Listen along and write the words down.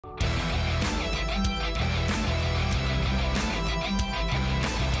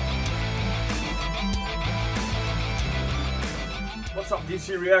What's up,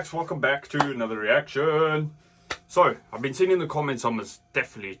 DC Reacts? Welcome back to another reaction. So, I've been seeing in the comments I must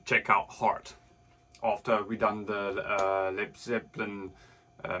definitely check out Heart after we done the Led Zeppelin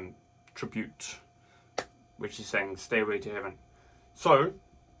tribute, which is saying Stairway to Heaven. So,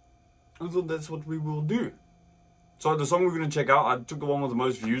 I thought that's what we will do. So the song we're going to check out, I took the one with the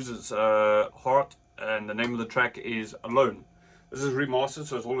most views. It's Heart, and the name of the track is Alone. This is remastered,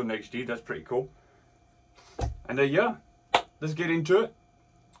 so it's all in HD. That's pretty cool. And yeah, let's get into it.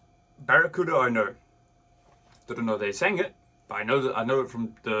 Barracuda, I know. Didn't know they sang it, but I know it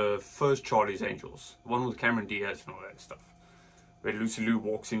from the first Charlie's Angels, the one with Cameron Diaz and all that stuff, where Lucy Liu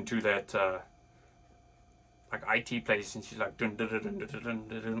walks into that like IT place and she's like dun dun dun dun dun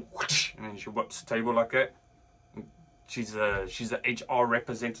dun dun, whoosh, and then she whips the table like that. And she's the HR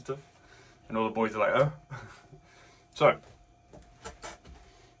representative, and all the boys are like, oh. So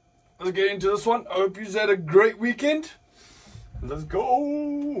let's get into this one. I hope you had a great weekend. Let's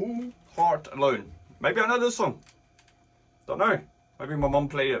go. Heart, Alone. Maybe I know this song. Don't know. Maybe my mom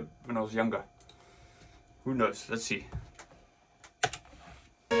played it when I was younger. Who knows? Let's see.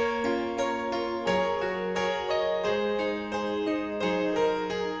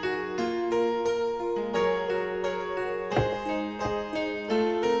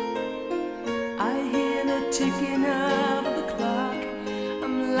 I hear the ticking of the clock.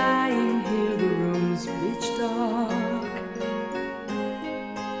 I'm lying here, the room's pitch dark.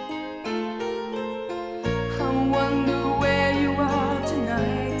 I wonder where you are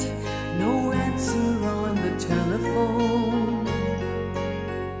tonight. No answer on the telephone,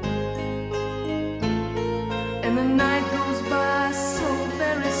 and the night goes by so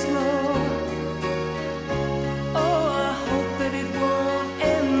very slow. Oh, I hope that it won't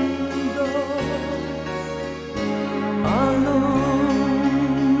end though. Alone.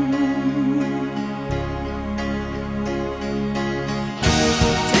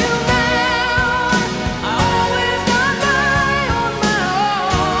 Till now, I always got by on my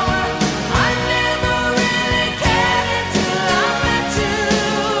own. I never really cared until I met you,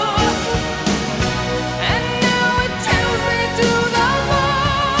 and now it tells me to the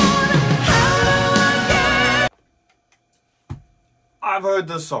bone. How do I get? I've heard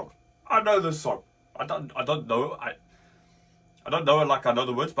this song. I know this song. I don't know. I don't know it like I know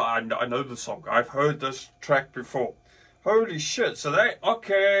the words, but I know the song. I've heard this track before. Holy shit! So they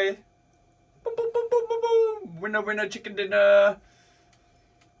okay. Boom boom boom boom boom boom. Winner winner chicken dinner.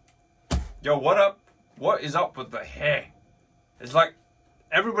 Yo, what up? What is up with the hair? It's like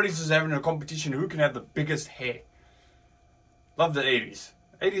everybody's just having a competition who can have the biggest hair. Love the 80s.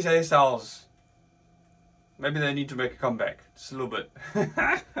 80s hairstyles. Maybe they need to make a comeback. Just a little bit.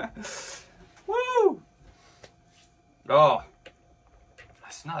 Woo! Oh.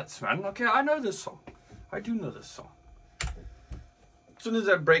 That's nuts, man. Okay, I know this song. I do know this song. As soon as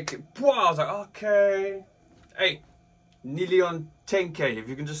I break it, I was like, okay. Hey, nearly on 10K. If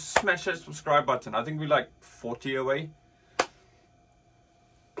you can just smash that subscribe button. I think we're like 40 away.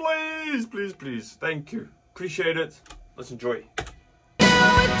 Please, please, please. Thank you. Appreciate it. Let's enjoy.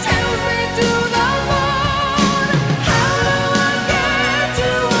 Now it tells me to the bone. How do I get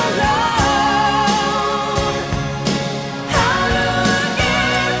to alone? How do I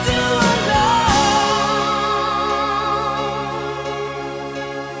get to alone?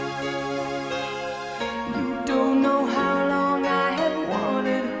 You don't know how long I have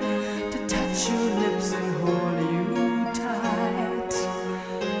wanted to touch your lips and hold you tight.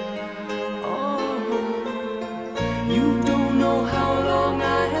 Oh, you don't know how long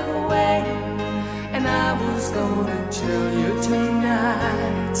I have waited, and I was gonna tell you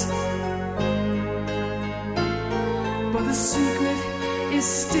tonight. But the secret is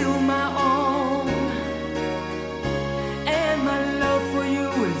still my own, and my love for you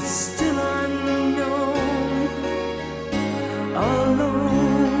is still unknown. Alone.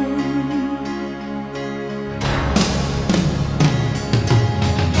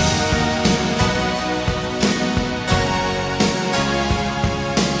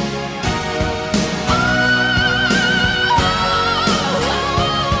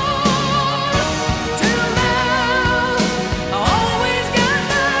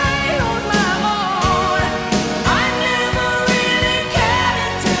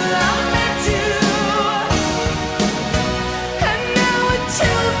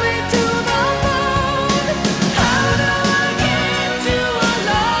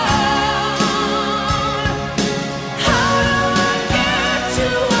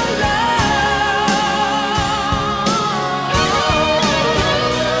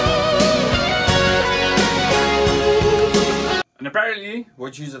 apparently,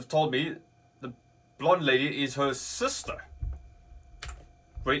 what you have told me, the blonde lady is her sister.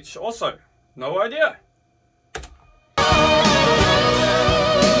 which also, no idea.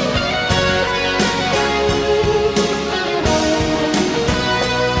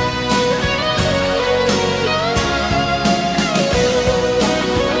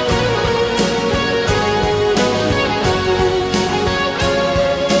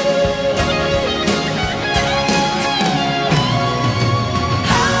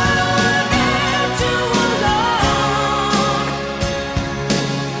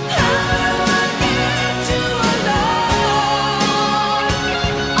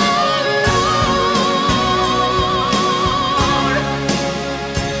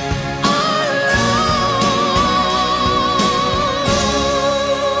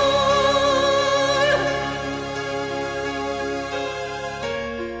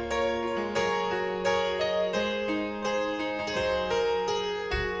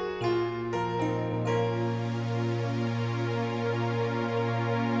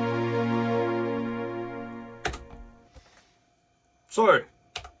 So,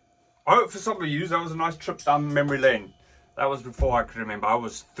 I hope for some of you that was a nice trip down memory lane. That was before I could remember. I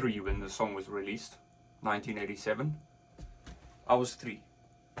was 3 when the song was released, 1987. I was 3.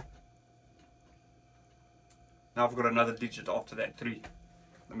 Now I've got another digit after that, 3.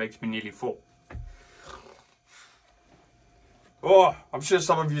 That makes me nearly 4. Oh, I'm sure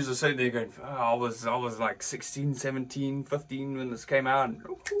some of you are sitting there going, oh, I was like 16, 17, 15 when this came out. And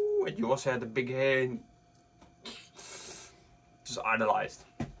you also had the big hair. And just idolized.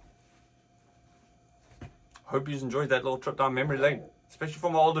 Hope you enjoyed that little trip down memory lane, especially for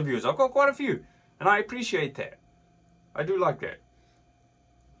my older viewers. I've got quite a few, and I appreciate that. I do like that.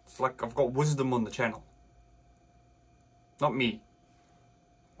 It's like I've got wisdom on the channel. Not me,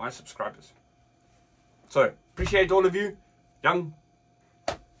 my subscribers. So, appreciate all of you, young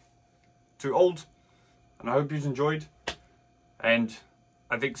to old, and I hope you enjoyed. And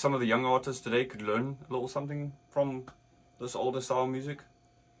I think some of the young artists today could learn a little something from this older style music.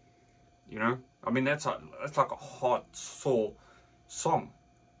 You know, I mean, that's like a hot, sore song.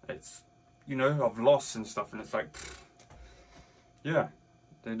 It's, you know, of loss and stuff, and it's like, pfft, yeah,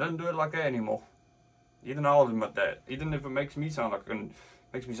 they don't do it like that anymore. Even I'll admit that, even if it makes me sound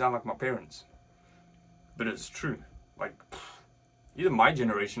like my parents. But it's true. Like, pfft, even my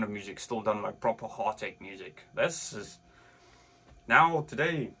generation of music still done like proper heartache music. This is now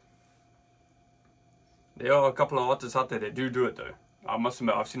today. There are a couple of artists out there that do it though. I must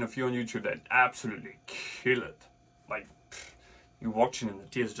admit, I've seen a few on YouTube that absolutely kill it. Like, pfft, you're watching and the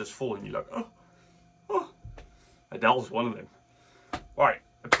tears just fall and you're like, oh, oh. Adele's one of them. Alright,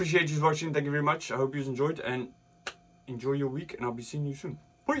 appreciate you watching. Thank you very much. I hope you enjoyed and enjoy your week, and I'll be seeing you soon.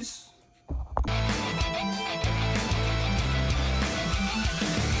 Peace!